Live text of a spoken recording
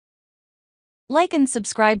Like and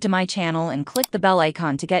subscribe to my channel and click the bell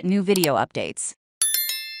icon to get new video updates.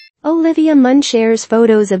 Olivia Munn shares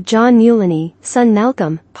photos of John Mulaney, son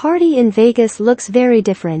Malcolm. Party in Vegas looks very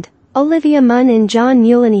different. Olivia Munn and John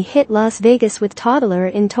Mulaney hit Las Vegas with toddler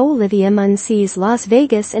in tow. Olivia Munn sees Las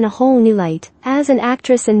Vegas in a whole new light. As an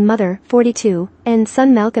actress and mother, 42, and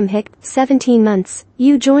son Malcolm hit, 17 months,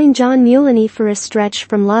 you join John Mulaney for a stretch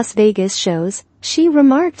from Las Vegas shows. She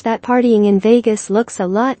remarked that partying in Vegas looks a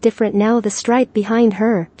lot different now. The stripe behind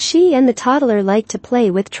her. She and the toddler like to play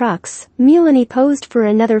with trucks. Mulaney posed for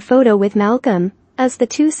another photo with Malcolm, as the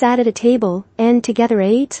two sat at a table, and together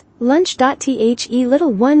ate lunch. The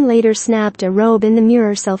little one later snapped a robe in the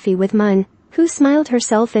mirror selfie with Munn, who smiled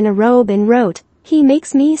herself in a robe and wrote, "He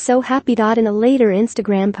makes me so happy." In a later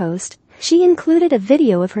Instagram post, she included a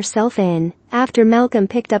video of herself in. After Malcolm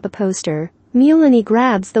picked up a poster, Mulaney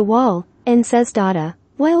grabs the wall and says "Dada."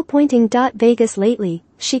 While pointing Vegas lately,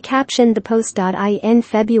 she captioned the post. In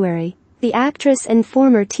February, the actress and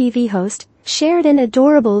former TV host shared an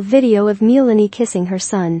adorable video of Mulaney kissing her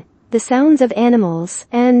son. The sounds of animals,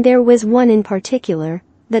 and there was one in particular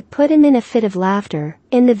that put him in a fit of laughter.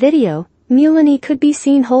 In the video, Mulaney could be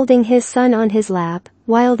seen holding his son on his lap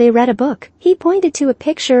while they read a book. He pointed to a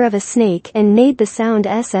picture of a snake and made the sound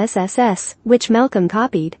SSSS, which Malcolm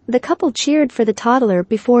copied. The couple cheered for the toddler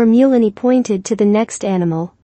before Mulaney pointed to the next animal.